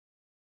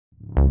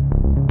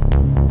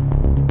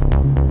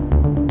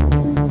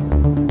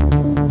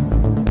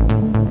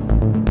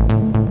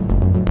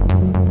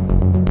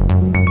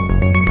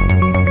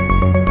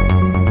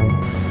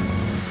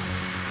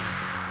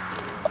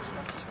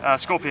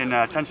Scorpion,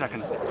 10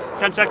 seconds.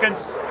 10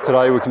 seconds.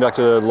 Today we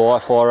conducted a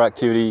live fire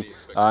activity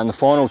in the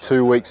final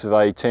 2 weeks of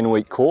a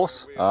 10-week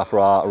course for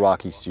our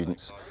Iraqi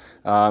students.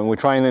 We're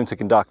training them to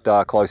conduct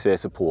close air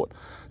support.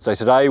 So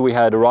today we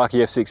had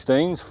Iraqi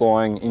F-16s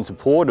flying in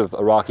support of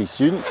Iraqi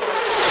students.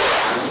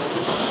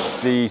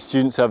 The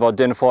students have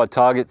identified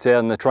targets out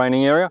in the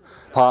training area,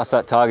 pass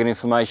that target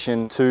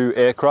information to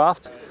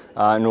aircraft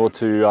in order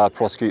to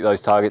prosecute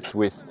those targets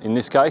with, in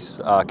this case,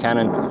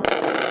 cannon.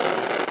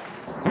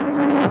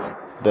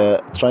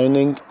 The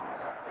training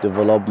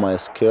developed my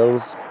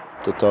skills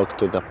to talk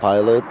to the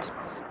pilot,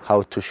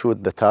 how to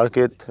shoot the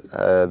target,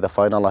 the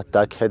final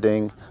attack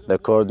heading, the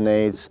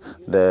coordinates,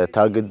 the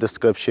target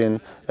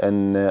description,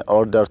 in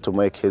order to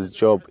make his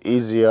job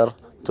easier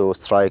to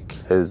strike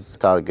his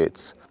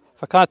targets.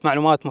 فكانت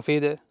معلومات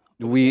مفيدة.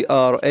 We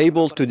are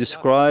able to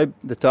describe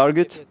the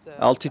target,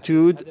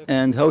 altitude,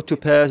 and how to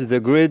pass the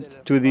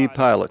grid to the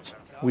pilot.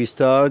 We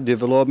start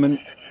developing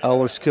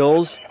our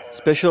skills,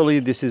 especially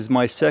this is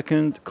my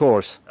second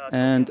course,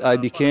 and I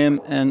became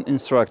an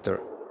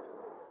instructor.